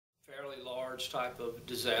large type of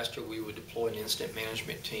disaster, we would deploy an incident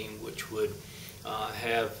management team, which would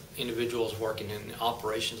have individuals working in the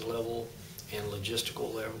operations level and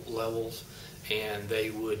logistical levels, and they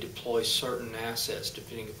would deploy certain assets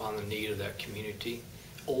depending upon the need of that community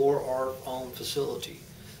or our own facility.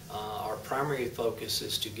 Our primary focus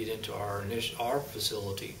is to get into our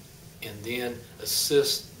facility and then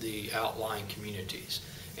assist the outlying communities.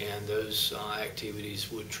 And those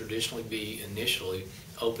activities would traditionally be initially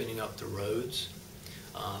opening up the roads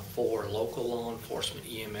for local law enforcement,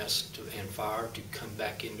 EMS and fire to come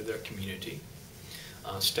back into their community,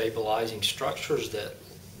 stabilizing structures that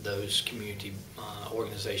those community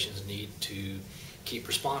organizations need to keep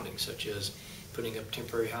responding, such as putting up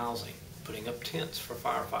temporary housing, putting up tents for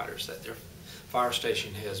firefighters that their fire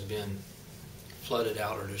station has been flooded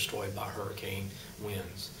out or destroyed by hurricane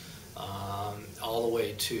winds. All the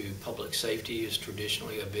way to public safety is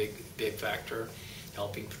traditionally a big factor,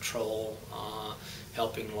 helping patrol,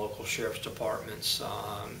 helping local sheriff's departments,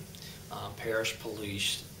 parish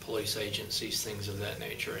police agencies, things of that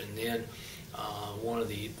nature. And then one of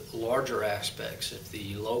the larger aspects, if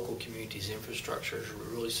the local community's infrastructure is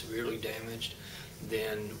really severely damaged,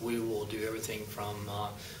 then we will do everything from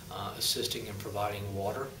assisting in providing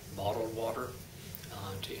water, bottled water,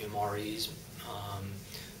 to MREs,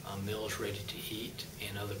 meals ready to eat,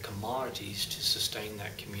 and other commodities to sustain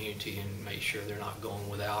that community and make sure they're not going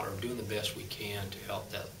without, or doing the best we can to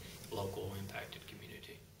help that local impacted community.